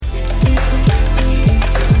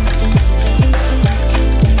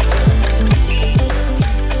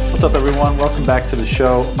Welcome back to the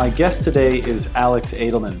show. My guest today is Alex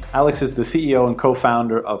Edelman. Alex is the CEO and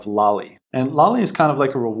co-founder of Lolli. And Lolli is kind of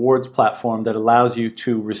like a rewards platform that allows you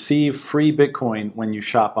to receive free Bitcoin when you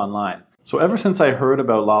shop online. So ever since I heard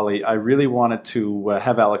about Lolli, I really wanted to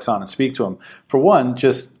have Alex on and speak to him. For one,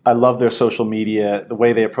 just I love their social media, the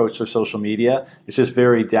way they approach their social media. It's just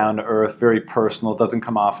very down to earth, very personal. It doesn't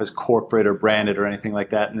come off as corporate or branded or anything like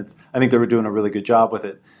that. And I think they were doing a really good job with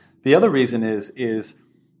it. The other reason is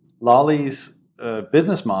Lolli's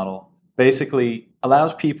business model basically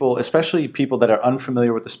allows people, especially people that are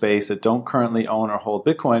unfamiliar with the space, that don't currently own or hold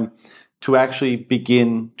Bitcoin, to actually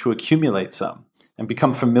begin to accumulate some and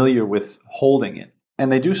become familiar with holding it.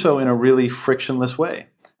 And they do so in a really frictionless way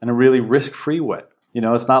and a really risk-free way. You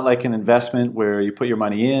know, it's not like an investment where you put your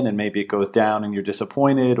money in and maybe it goes down and you're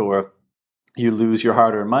disappointed or you lose your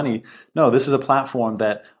hard-earned money. No, this is a platform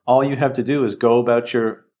that all you have to do is go about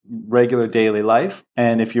your regular daily life.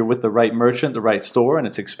 And if you're with the right merchant, the right store, and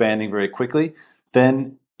it's expanding very quickly,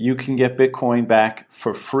 then you can get Bitcoin back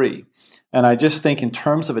for free. And I just think in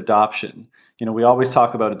terms of adoption, you know, we always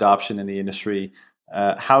talk about adoption in the industry.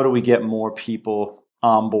 How do we get more people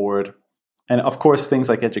on board? And of course, things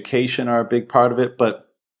like education are a big part of it,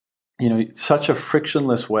 but, you know, such a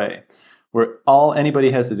frictionless way where all anybody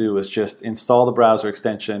has to do is just install the browser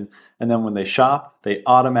extension, and then when they shop, they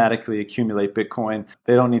automatically accumulate Bitcoin.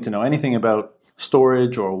 They don't need to know anything about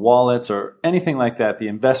storage or wallets or anything like that. The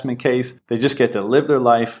investment case, they just get to live their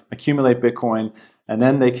life, accumulate Bitcoin, and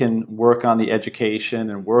then they can work on the education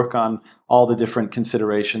and work on all the different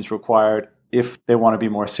considerations required if they want to be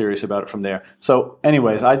more serious about it from there. So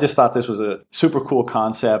anyways, I just thought this was a super cool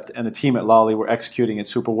concept, and the team at Lolli were executing it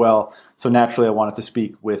super well. So naturally, I wanted to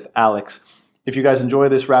speak with Alex. If you guys enjoy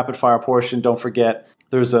this rapid fire portion, don't forget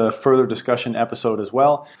there's a further discussion episode as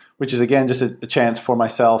well, which is again just a chance for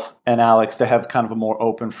myself and Alex to have kind of a more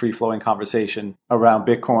open, free-flowing conversation around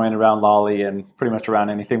Bitcoin, around Lolli, and pretty much around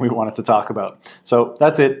anything we wanted to talk about. So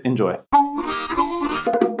that's it. Enjoy.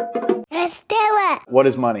 Let's do it. What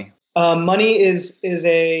is money? Money is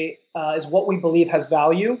what we believe has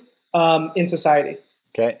value in society.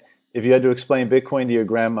 Okay. If you had to explain Bitcoin to your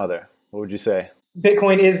grandmother, what would you say?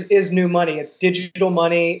 Bitcoin is new money. It's digital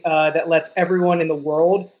money that lets everyone in the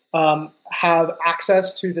world have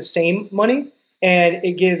access to the same money, and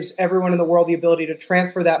it gives everyone in the world the ability to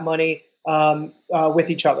transfer that money with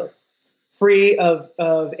each other, free of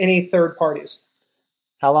any third parties.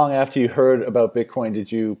 How long after you heard about Bitcoin did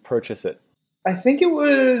you purchase it? I think it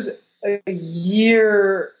was a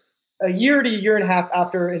year to a year and a half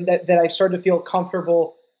after that I started to feel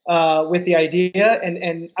comfortable with the idea.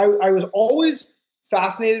 And I was always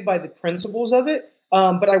fascinated by the principles of it,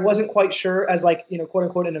 but I wasn't quite sure as like, you know, quote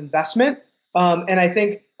unquote, an investment. And I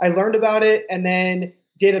think I learned about it and then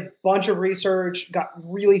did a bunch of research, got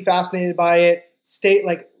really fascinated by it,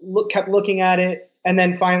 kept looking at it, and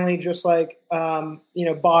then finally just like,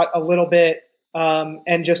 bought a little bit.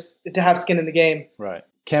 And just to have skin in the game. Right.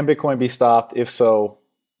 Can Bitcoin be stopped? If so,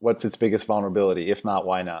 what's its biggest vulnerability? If not,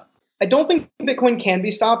 why not? I don't think Bitcoin can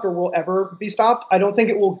be stopped or will ever be stopped. I don't think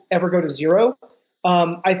it will ever go to zero.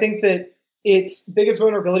 I think that its biggest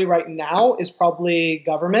vulnerability right now is probably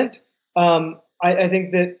government. I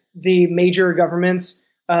think that the major governments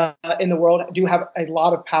in the world do have a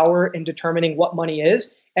lot of power in determining what money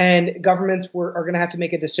is. And governments are going to have to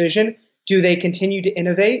make a decision. Do they continue to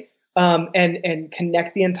innovate? And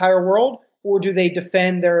connect the entire world, or do they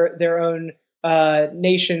defend their own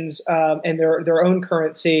nations and their own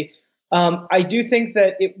currency? I do think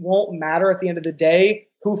that it won't matter at the end of the day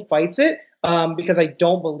who fights it, because I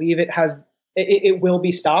don't believe it will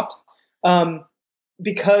be stopped,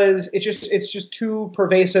 because it's just too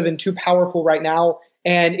pervasive and too powerful right now,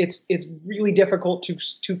 and it's really difficult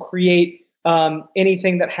to create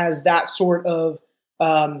anything that has that sort of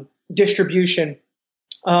distribution.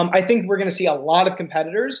 I think we're going to see a lot of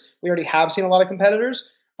competitors. We already have seen a lot of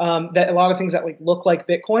competitors, that a lot of things that look like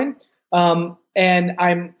Bitcoin. And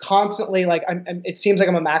I'm constantly it seems like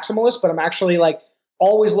I'm a maximalist, but I'm actually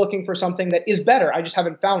always looking for something that is better. I just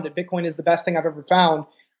haven't found it. Bitcoin is the best thing I've ever found.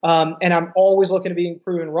 And I'm always looking to being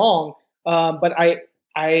proven wrong. But I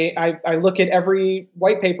look at every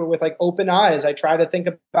white paper with open eyes. I try to think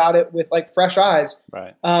about it with fresh eyes.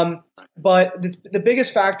 Right. But the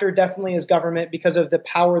biggest factor definitely is government because of the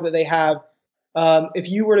power that they have. If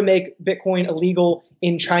you were to make Bitcoin illegal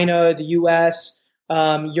in China, the US,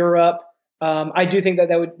 Europe, I do think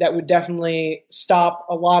that would definitely stop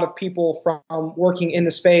a lot of people from working in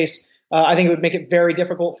the space. I think it would make it very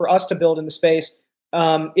difficult for us to build in the space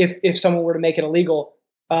if someone were to make it illegal.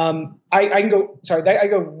 I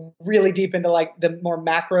go really deep into the more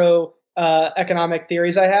macro economic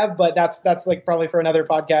theories I have, but that's like probably for another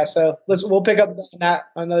podcast. So we'll pick up on that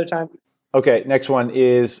another time. Okay, next one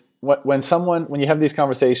is when you have these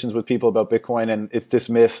conversations with people about Bitcoin and it's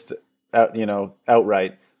dismissed,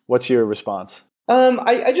 outright. What's your response?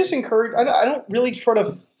 I just encourage. I don't really try to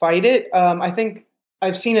fight it. I think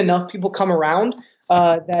I've seen enough people come around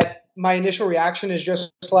that my initial reaction is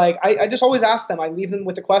just like I just always ask them. I leave them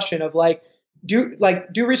with the question of do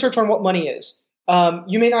research on what money is.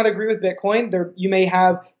 You may not agree with Bitcoin. You may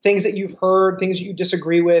have things that you've heard, things that you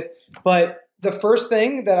disagree with, but the first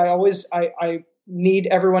thing that I need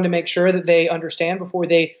everyone to make sure that they understand before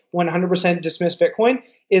they 100% dismiss Bitcoin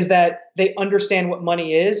is that they understand what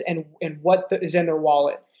money is and what is in their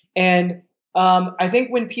wallet. And I think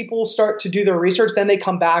when people start to do their research, then they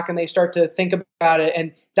come back and they start to think about it.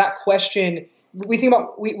 And that question, we think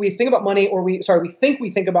about money, or we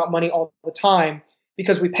think about money all the time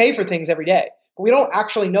because we pay for things every day, but we don't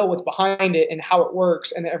actually know what's behind it and how it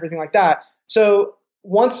works and everything like that. So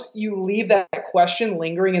once you leave that question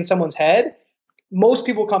lingering in someone's head, most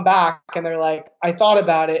people come back and they're like, I thought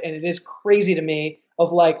about it and it is crazy to me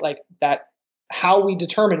of like that, how we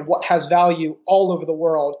determine what has value all over the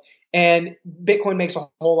world. And Bitcoin makes a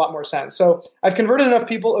whole lot more sense. So I've converted enough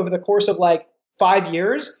people over the course of 5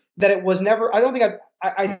 years that it was never, I don't think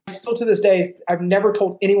I still to this day, I've never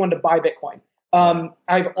told anyone to buy Bitcoin.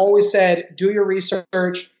 I've always said, do your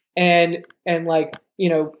research and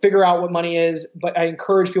figure out what money is. But I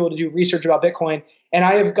encourage people to do research about Bitcoin. And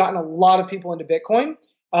I have gotten a lot of people into Bitcoin.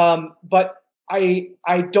 But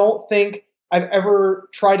I don't think I've ever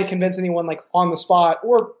tried to convince anyone on the spot,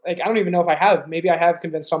 or I don't even know if I have. Maybe I have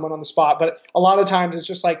convinced someone on the spot, but a lot of times it's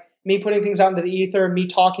just me putting things out into the ether, me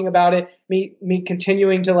talking about it, me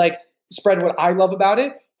continuing to spread what I love about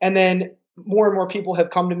it. And then more and more people have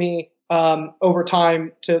come to me over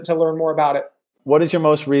time to learn more about it. What is your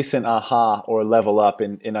most recent aha or level up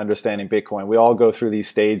in understanding Bitcoin? We all go through these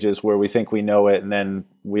stages where we think we know it and then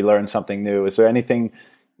we learn something new. Is there anything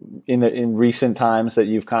in recent times that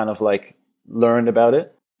you've kind of learned about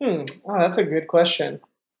it? Oh, that's a good question.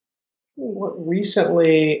 What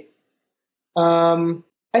recently?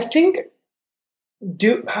 I think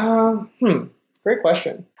great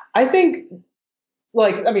question. I think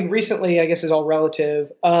recently, I guess is all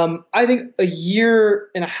relative. I think a year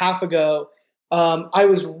and a half ago, I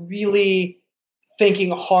was really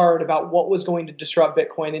thinking hard about what was going to disrupt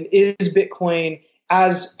Bitcoin, and is Bitcoin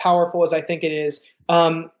as powerful as I think it is?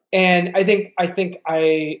 And I think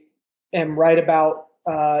I am right about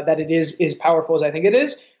that it is powerful as I think it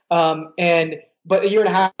is. But a year and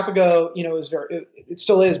a half ago, it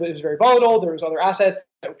still is, but it was very volatile. There was other assets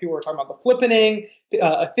that people were talking about, the flippening.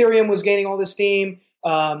 Ethereum was gaining all this steam.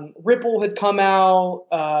 Ripple had come out,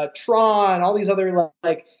 Tron, all these other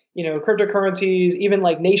cryptocurrencies, even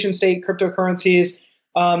nation state cryptocurrencies.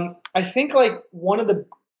 I think one of the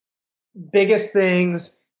biggest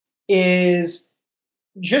things is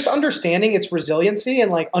just understanding its resiliency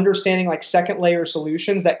and understanding second layer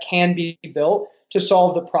solutions that can be built to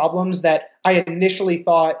solve the problems that I initially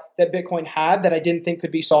thought that Bitcoin had that I didn't think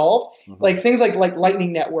could be solved. Mm-hmm. Things like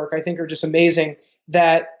Lightning Network, I think are just amazing,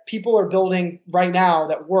 that people are building right now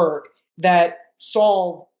that work, that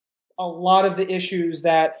solve a lot of the issues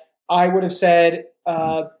that I would have said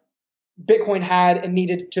Bitcoin had and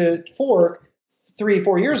needed to fork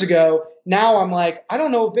 3-4 years ago. Now I'm I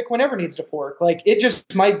don't know if Bitcoin ever needs to fork. It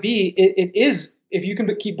just might be, it is, if you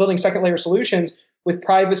can keep building second layer solutions with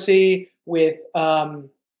privacy, with,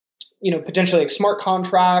 potentially smart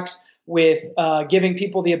contracts, with giving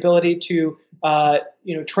people the ability to,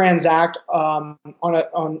 transact on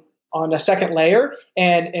a second layer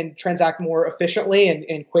and transact more efficiently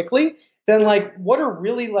and quickly, then what are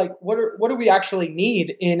really what do we actually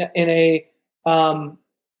need in a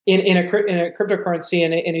cryptocurrency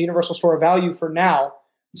and in a universal store of value for now?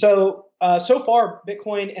 So far,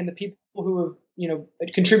 Bitcoin and the people who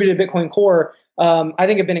have contributed to Bitcoin Core, I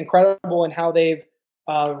think have been incredible in how they've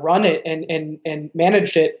run it and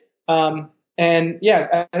managed it. And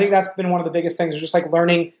yeah, I think that's been one of the biggest things, is just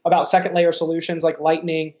learning about second layer solutions like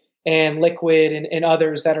Lightning and Liquid and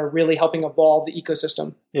others that are really helping evolve the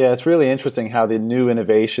ecosystem. Yeah, it's really interesting how the new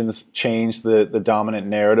innovations change the dominant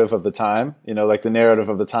narrative of the time. The narrative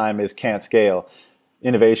of the time is can't scale.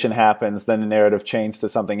 Innovation happens, then the narrative changes to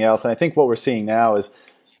something else. And I think what we're seeing now is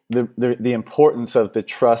the importance of the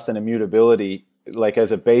trust and immutability,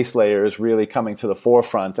 as a base layer, is really coming to the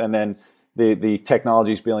forefront. And then the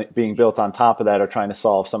technologies being built on top of that are trying to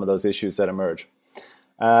solve some of those issues that emerge.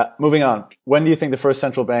 Moving on, when do you think the first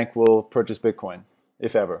central bank will purchase Bitcoin,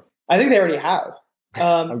 if ever? I think they already have.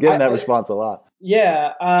 I'm getting that response a lot.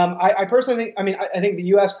 Yeah, I personally think. I mean, I think the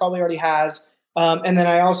U.S. probably already has, and then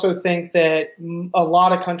I also think that a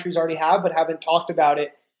lot of countries already have, but haven't talked about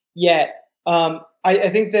it yet. I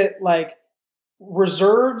think that like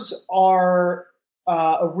reserves are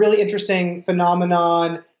a really interesting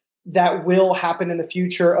phenomenon that will happen in the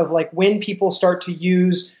future of like when people start to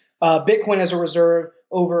use Bitcoin as a reserve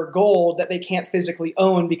over gold that they can't physically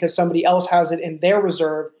own because somebody else has it in their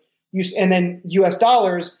reserve. And then U.S.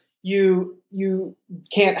 dollars you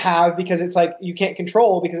can't have because it's like you can't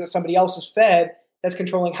control because it's somebody else's Fed that's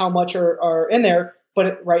controlling how much are in there.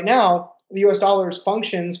 But right now, the U.S. dollars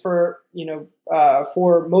functions for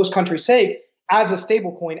most countries' sake as a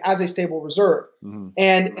stable coin, as a stable reserve. Mm-hmm.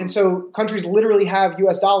 And so countries literally have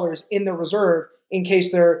US dollars in their reserve in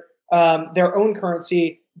case their own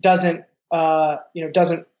currency doesn't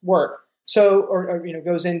work. So, or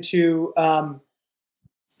goes into long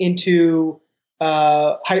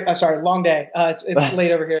day. It's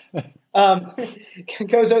late over here.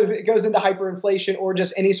 Goes into hyperinflation or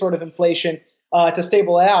just any sort of inflation to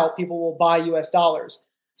stable it out. People will buy US dollars.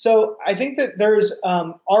 So I think that there's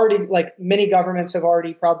already like many governments have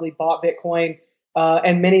already probably bought Bitcoin,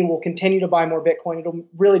 and many will continue to buy more Bitcoin. It'll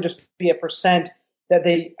really just be a percent that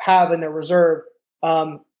they have in their reserve,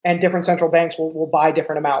 and different central banks will buy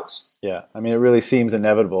different amounts. Yeah, I mean, it really seems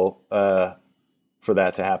inevitable for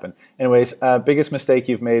that to happen. Anyways, biggest mistake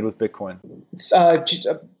you've made with Bitcoin?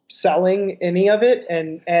 Selling any of it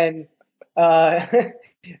and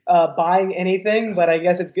buying anything, but I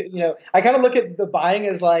guess it's good. I kind of look at the buying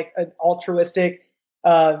as like an altruistic,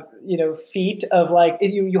 feat of like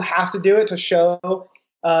you have to do it to show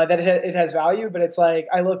that it has value. But it's like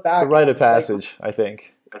I look back. It's a rite of passage, like, I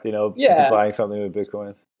think. Buying something with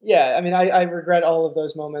Bitcoin. Yeah, I mean, I regret all of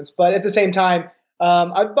those moments, but at the same time,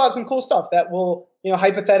 I've bought some cool stuff that will,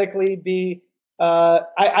 hypothetically be.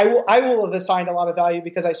 I will have assigned a lot of value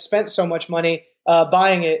because I spent so much money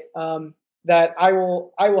buying it. That I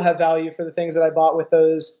will have value for the things that I bought with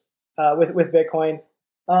those with Bitcoin.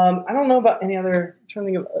 I don't know about I'm trying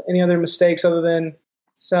to think of any other mistakes other than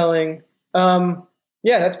selling. Yeah,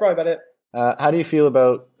 that's probably about it. How do you feel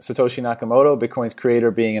about Satoshi Nakamoto, Bitcoin's creator,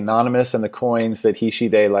 being anonymous and the coins that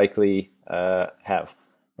they likely have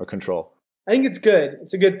or control? I think it's good.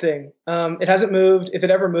 It's a good thing. It hasn't moved. If it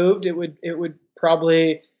ever moved, it would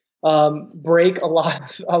probably break a lot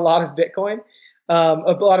of Bitcoin.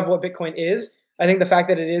 A lot of what Bitcoin is. I think the fact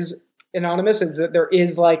that it is anonymous is that there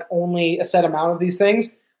is like only a set amount of these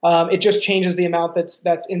things. It just changes the amount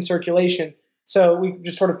that's in circulation. So we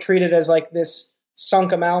just sort of treat it as like this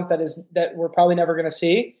sunk amount that we're probably never going to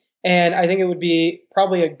see. And I think it would be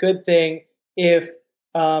probably a good thing if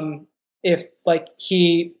like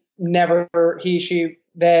they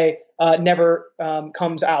never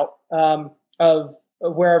comes out of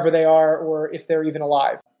wherever they are, or if they're even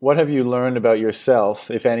alive. What have you learned about yourself,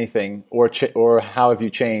 if anything, or how have you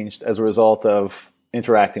changed as a result of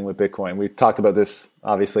interacting with Bitcoin? We've talked about this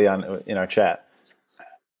obviously in our chat.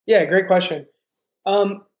 Yeah, great question.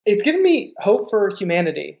 It's given me hope for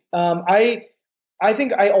humanity. I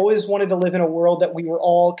think I always wanted to live in a world that we were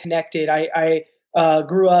all connected. I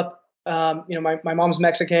grew up, my mom's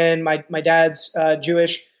Mexican, my dad's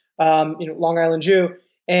Jewish, Long Island Jew.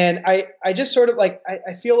 And I just sort of like,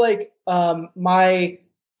 I feel like my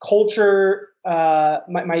culture,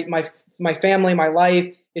 my family, my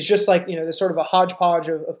life is just like, this sort of a hodgepodge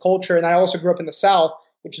of culture. And I also grew up in the South,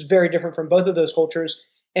 which is very different from both of those cultures.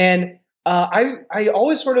 And I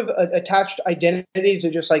always sort of attached identity to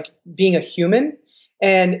just like being a human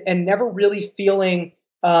and never really feeling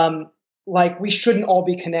like we shouldn't all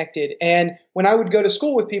be connected. And when I would go to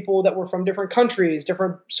school with people that were from different countries,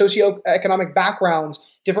 different socioeconomic backgrounds,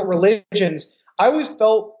 different religions, I always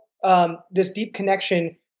felt this deep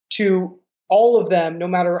connection to all of them, no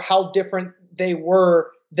matter how different they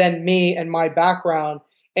were than me and my background.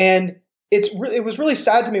 And it was really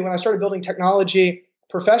sad to me when I started building technology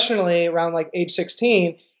professionally around like age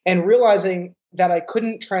 16 and realizing that I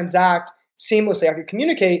couldn't transact seamlessly. I could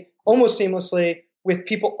communicate almost seamlessly with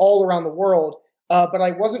people all around the world, but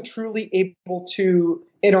I wasn't truly able to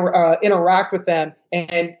interact with them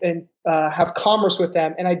and have commerce with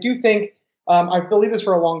them. And I do think, I believe this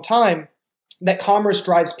for a long time, that commerce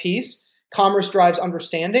drives peace. Commerce drives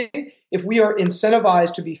understanding. If we are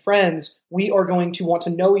incentivized to be friends, we are going to want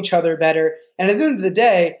to know each other better. And at the end of the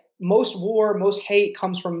day, most war, most hate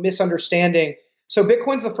comes from misunderstanding. So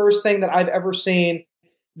Bitcoin's the first thing that I've ever seen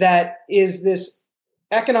that is this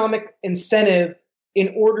economic incentive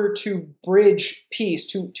in order to bridge peace,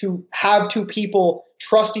 to have two people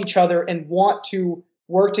trust each other and want to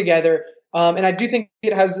work together. And I do think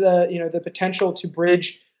it has the potential to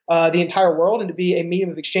bridge the entire world and to be a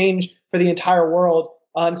medium of exchange for the entire world.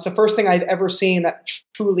 It's the first thing I've ever seen that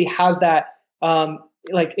truly has that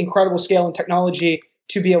like incredible scale and technology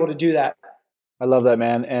to be able to do that. I love that,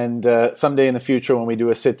 man. And someday in the future, when we do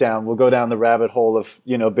a sit down, we'll go down the rabbit hole of,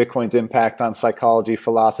 Bitcoin's impact on psychology,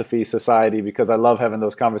 philosophy, society, because I love having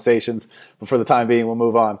those conversations. But for the time being, we'll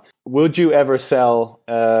move on. Would you ever sell,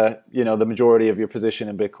 the majority of your position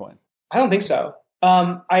in Bitcoin? I don't think so.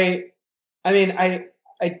 I mean,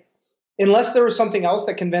 unless there was something else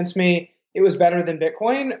that convinced me it was better than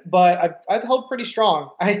Bitcoin, but I've held pretty strong.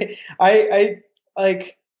 I'm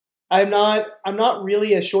not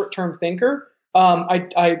really a short-term thinker.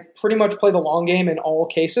 I pretty much play the long game in all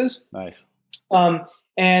cases. Nice.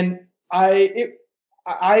 And I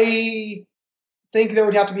think there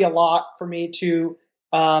would have to be a lot for me to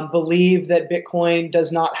believe that Bitcoin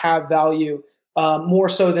does not have value more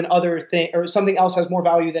so than other things, or something else has more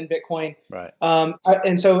value than Bitcoin. Right.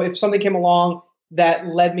 And so if something came along that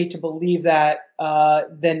led me to believe that,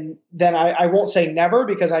 then I won't say never,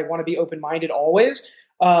 because I want to be open-minded always.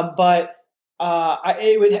 But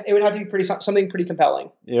it would have to be something pretty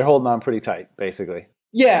compelling. You're holding on pretty tight, basically.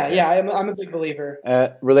 Yeah, I'm a big believer.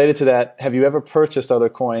 Related to that, have you ever purchased other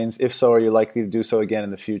coins? If so, are you likely to do so again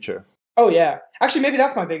in the future? Oh yeah, actually, maybe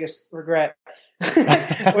that's my biggest regret.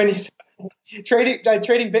 When you trading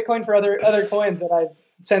Bitcoin for other coins that I've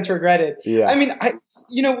since regretted. Yeah. I mean,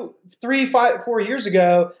 3, 5, 4 years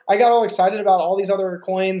ago, I got all excited about all these other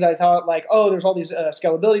coins. I thought like, oh, there's all these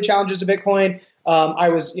scalability challenges to Bitcoin. I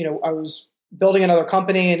was building another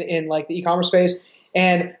company in like the e-commerce space,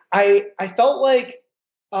 and I felt like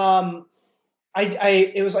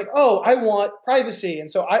it was like, oh, I want privacy, and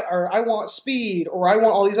so I want speed, or I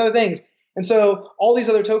want all these other things, and so all these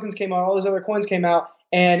other tokens came out, all these other coins came out,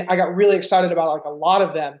 and I got really excited about like a lot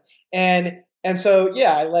of them, and so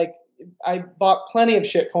yeah, I bought plenty of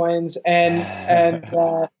shit coins, and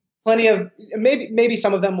plenty of maybe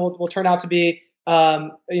some of them will turn out to be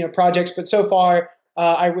projects, but so far.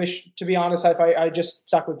 I wish, to be honest, if I just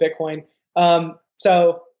stuck with Bitcoin.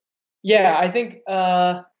 So yeah, I think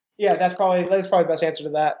that's probably the best answer to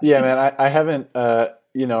that. Yeah, man, I haven't I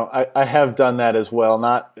have done that as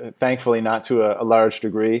well. Thankfully not to a large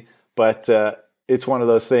degree, but it's one of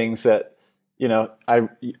those things that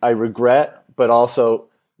I regret, but also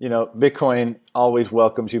Bitcoin always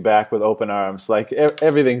welcomes you back with open arms. Like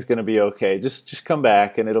everything's going to be okay. Just come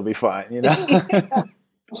back and it'll be fine.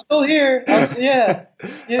 I'm still here.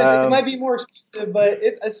 It might be more expensive, but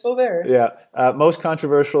it's still there. Yeah. Most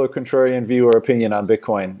controversial or contrarian view or opinion on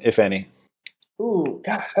Bitcoin, if any? Ooh,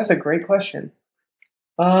 gosh, that's a great question.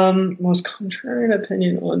 Most contrarian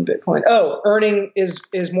opinion on Bitcoin. Oh, earning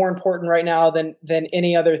is more important right now than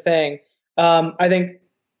any other thing. I think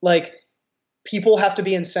like people have to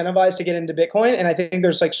be incentivized to get into Bitcoin, and I think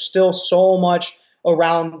there's like still so much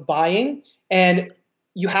around buying, and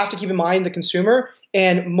you have to keep in mind the consumer.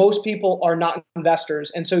 And most people are not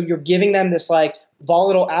investors. And so you're giving them this like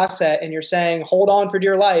volatile asset, and you're saying, hold on for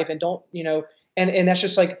dear life, and don't, and that's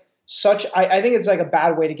just like I think it's like a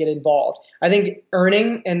bad way to get involved. I think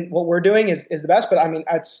earning and what we're doing is the best, but I mean,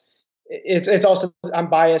 it's also, I'm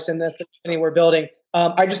biased in the company we're building.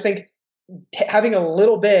 I just think having a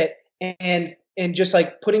little bit and just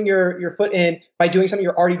like putting your foot in by doing something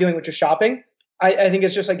you're already doing, which is shopping. I think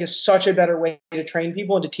it's just like such a better way to train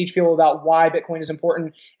people and to teach people about why Bitcoin is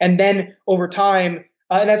important. And then over time,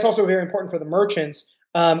 and that's also very important for the merchants.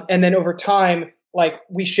 And then over time, like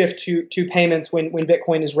we shift to payments when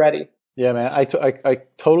Bitcoin is ready. Yeah, man, I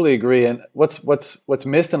totally agree. And what's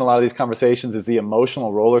missed in a lot of these conversations is the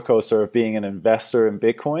emotional roller coaster of being an investor in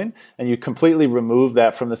Bitcoin, and you completely remove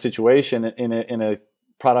that from the situation in a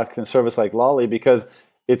product and service like Lolli, because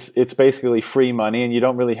it's basically free money, and you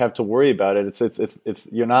don't really have to worry about it. It's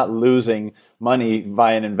you're not losing money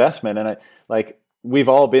via an investment, and we've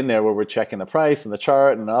all been there where we're checking the price and the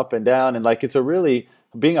chart and up and down, and like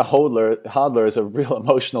being a hodler is a real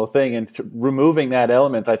emotional thing, and removing that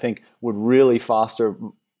element, I think, would really foster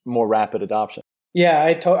more rapid adoption. Yeah,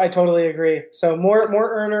 I totally agree. So more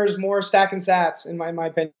earners, more stack and sats, in my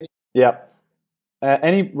opinion. Yeah.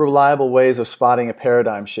 Any reliable ways of spotting a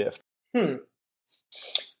paradigm shift? I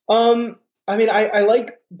mean, I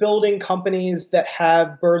like building companies that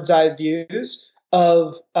have bird's eye views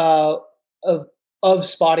of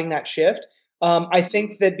spotting that shift. I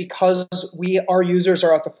think that because our users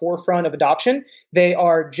are at the forefront of adoption, they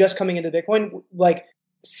are just coming into Bitcoin. Like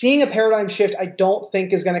seeing a paradigm shift, I don't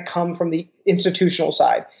think is going to come from the institutional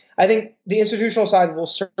side. I think the institutional side will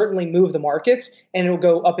certainly move the markets, and it'll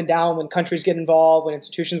go up and down when countries get involved, when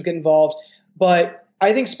institutions get involved. But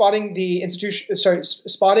I think spotting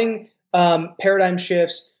paradigm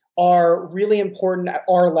shifts are really important at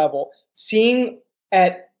our level. Seeing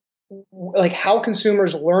at like how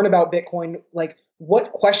consumers learn about Bitcoin, like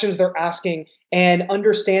what questions they're asking, and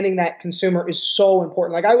understanding that consumer is so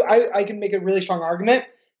important. Like I can make a really strong argument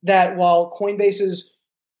that while Coinbase's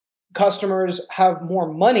customers have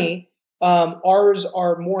more money, ours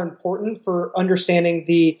are more important for understanding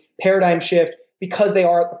the paradigm shift because they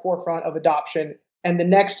are at the forefront of adoption. And the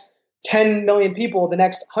next 10 million people, the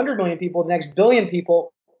next 100 million people, the next billion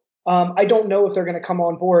people, I don't know if they're going to come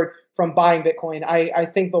on board from buying Bitcoin. I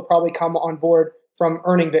think they'll probably come on board from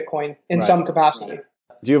earning Bitcoin in some capacity.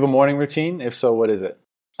 Do you have a morning routine? If so, what is it?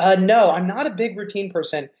 No, I'm not a big routine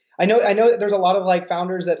person. I know that there's a lot of like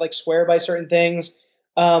founders that like swear by certain things.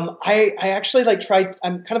 I actually like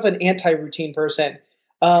I'm kind of an anti-routine person.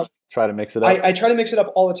 Try to mix it up. I try to mix it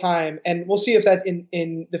up all the time, and we'll see if that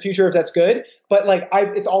in the future, if that's good. But like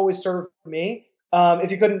it's always served for me.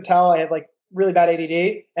 If you couldn't tell, I have like really bad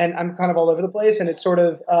ADD, and I'm kind of all over the place. And it's sort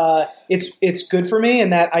of it's good for me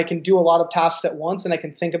in that I can do a lot of tasks at once, and I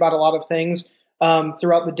can think about a lot of things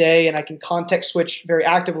throughout the day, and I can context switch very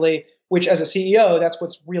actively. Which, as a CEO, that's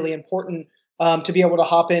what's really important. To be able to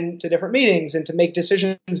hop into different meetings and to make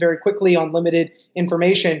decisions very quickly on limited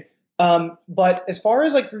information. But as far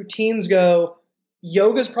as like routines go,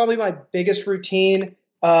 yoga is probably my biggest routine.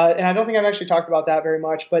 And I don't think I've actually talked about that very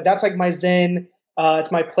much, but that's like my zen.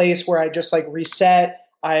 It's my place where I just like reset.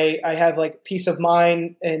 I have like peace of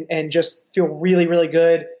mind and just feel really, really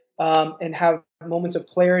good and have moments of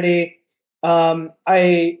clarity. I'm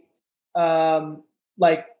not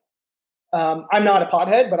a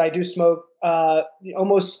pothead, but I do smoke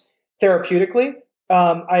almost therapeutically.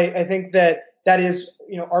 I think that is,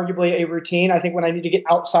 arguably a routine. I think when I need to get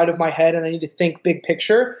outside of my head and I need to think big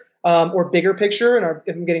picture or bigger picture, and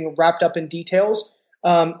if I'm getting wrapped up in details,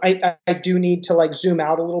 I do need to like zoom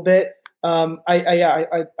out a little bit. I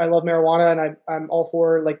love marijuana, and I'm all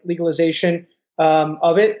for like legalization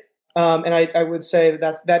of it. And I would say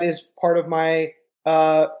that is part of my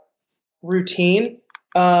routine.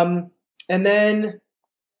 And then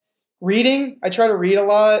reading, I try to read a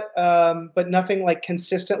lot, but nothing like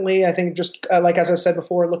consistently. I think just like, as I said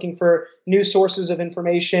before, looking for new sources of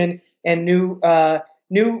information and new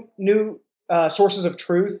sources of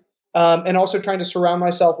truth. And also trying to surround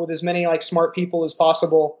myself with as many like smart people as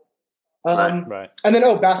possible. Right. And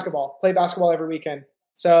then, basketball, play basketball every weekend.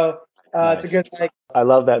 So nice. It's a good like. I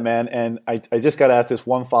love that, man. And I just got to ask this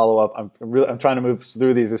one follow-up. I'm trying to move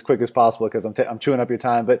through these as quick as possible because I'm chewing up your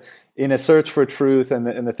time. But in a search for truth and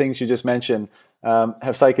the things you just mentioned,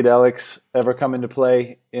 have psychedelics ever come into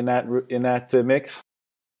play in that mix?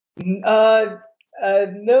 No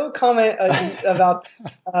comment about.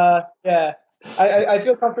 Yeah, I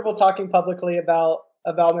feel comfortable talking publicly about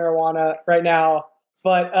marijuana right now,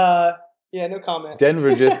 but. Yeah, no comment.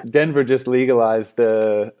 Denver just legalized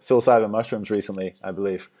the psilocybin mushrooms recently, I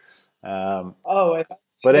believe. But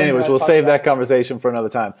anyways, we'll save that conversation for another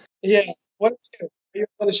time. Yeah. What you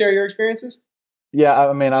want to share your experiences? Yeah,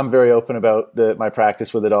 I mean, I'm very open about my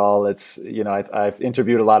practice with it all. It's I've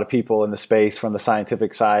interviewed a lot of people in the space from the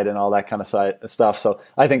scientific side and all that kind of stuff. So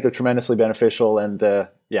I think they're tremendously beneficial. And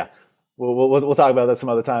we'll talk about that some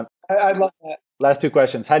other time. I'd love that. Last two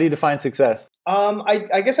questions. How do you define success?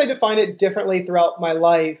 I guess I define it differently throughout my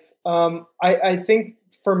life. I think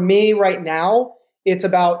for me right now, it's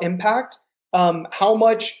about impact. How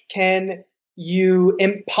much can you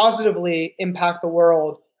positively impact the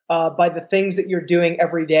world by the things that you're doing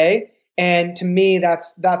every day? And to me,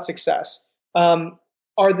 that's success. Are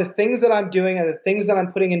the things that I'm doing and the things that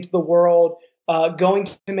I'm putting into the world going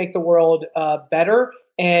to make the world better?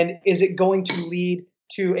 And is it going to lead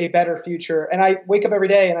to a better future? And I wake up every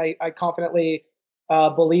day and I confidently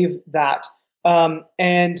believe that.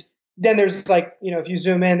 And then there's like, if you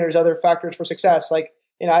zoom in, there's other factors for success. Like,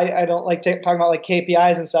 I don't like talking about like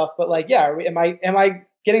KPIs and stuff, but like, yeah, am I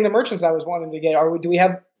getting the merchants I was wanting to get? Do we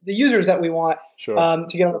have the users that we want to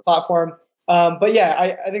get on the platform? But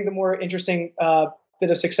yeah, I think the more interesting bit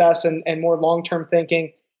of success and more long-term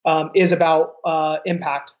thinking is about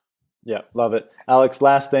impact. Yeah, love it. Alex,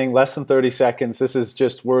 last thing, less than 30 seconds. This is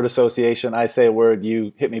just word association. I say a word,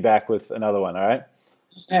 you hit me back with another one, all right?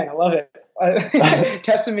 Man, I love it.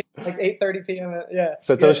 Testing me like 8:30 p.m. Yeah.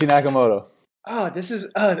 Satoshi Nakamoto. Oh, this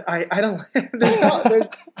is I don't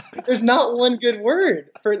there's not one good word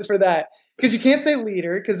for that, because you can't say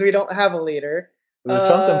leader because we don't have a leader. There's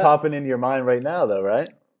something popping into your mind right now, though, right?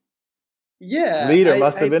 Yeah, leader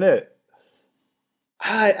must have been it.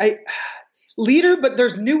 Leader, but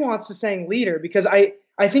there's nuance to saying leader, because I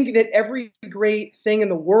think that every great thing in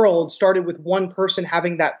the world started with one person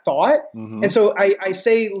having that thought. Mm-hmm. And so I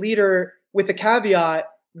say leader with the caveat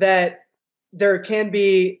that there can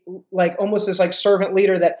be like almost this like servant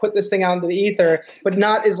leader that put this thing out into the ether, but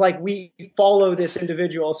not as like we follow this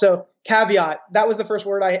individual. So caveat, that was the first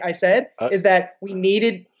word I said, is that we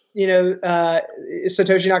needed,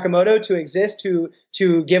 Satoshi Nakamoto to exist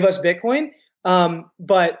to give us Bitcoin.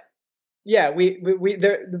 But yeah,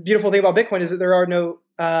 the beautiful thing about Bitcoin is that there are no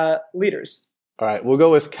leaders. All right, we'll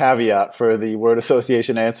go with caveat for the word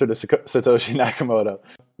association answer to Satoshi Nakamoto.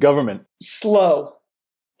 Government. Slow.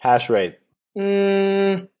 Hash rate.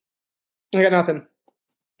 I got nothing.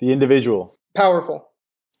 The individual. Powerful.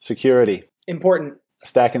 Security. Important.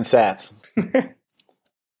 Stacking sats.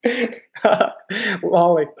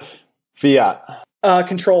 Lolly. Fiat.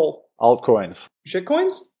 Control. Altcoins.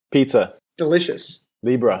 Shitcoins. Pizza. Delicious.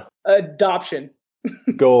 Libra. Adoption.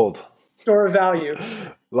 Gold. Store of value.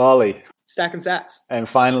 Lolly. Stacking sats. And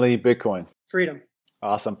finally, Bitcoin. Freedom.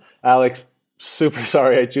 Awesome. Alex, super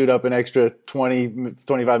sorry I chewed up an extra 20,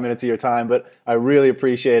 25 minutes of your time, but I really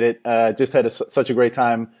appreciate it. Just had such a great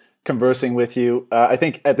time conversing with you. I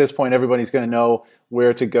think at this point, everybody's going to know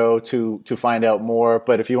where to go to find out more.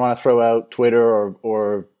 But if you want to throw out Twitter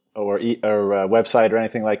or website or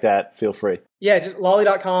anything like that, feel free. Yeah, just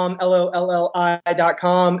lolly.com,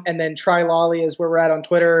 LOLLI.com, and then try Lolly is where we're at on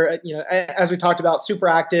Twitter. As we talked about, super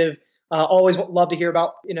active. Always love to hear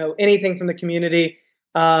about anything from the community.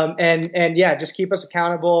 And yeah, just keep us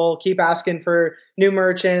accountable. Keep asking for new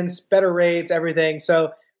merchants, better rates, everything.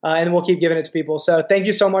 So and we'll keep giving it to people. So thank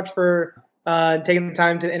you so much for taking the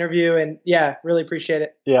time to interview, and yeah, really appreciate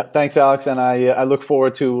it. Yeah, thanks, Alex. And I look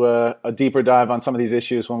forward to a deeper dive on some of these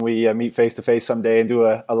issues when we meet face to face someday and do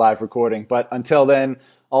a live recording. But until then,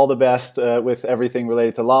 all the best with everything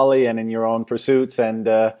related to Lolly and in your own pursuits. And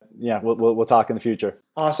we'll talk in the future.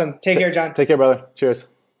 Awesome. Take care, John. Take care, brother. Cheers.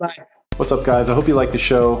 Bye. What's up, guys? I hope you like the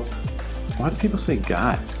show. Why do people say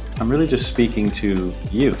guys? I'm really just speaking to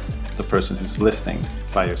you, the person who's listening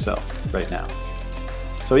by yourself right now.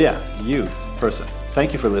 So yeah, you person.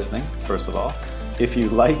 Thank you for listening, first of all. If you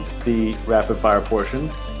liked the rapid fire portion,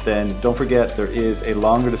 then don't forget there is a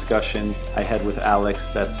longer discussion I had with Alex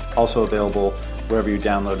that's also available wherever you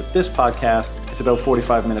downloaded this podcast. It's about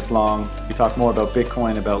 45 minutes long. We talk more about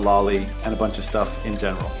Bitcoin, about Lolly, and a bunch of stuff in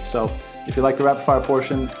general. So if you like the rapid fire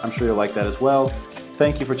portion, I'm sure you'll like that as well.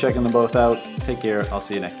 Thank you for checking them both out. Take care. I'll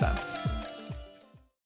see you next time.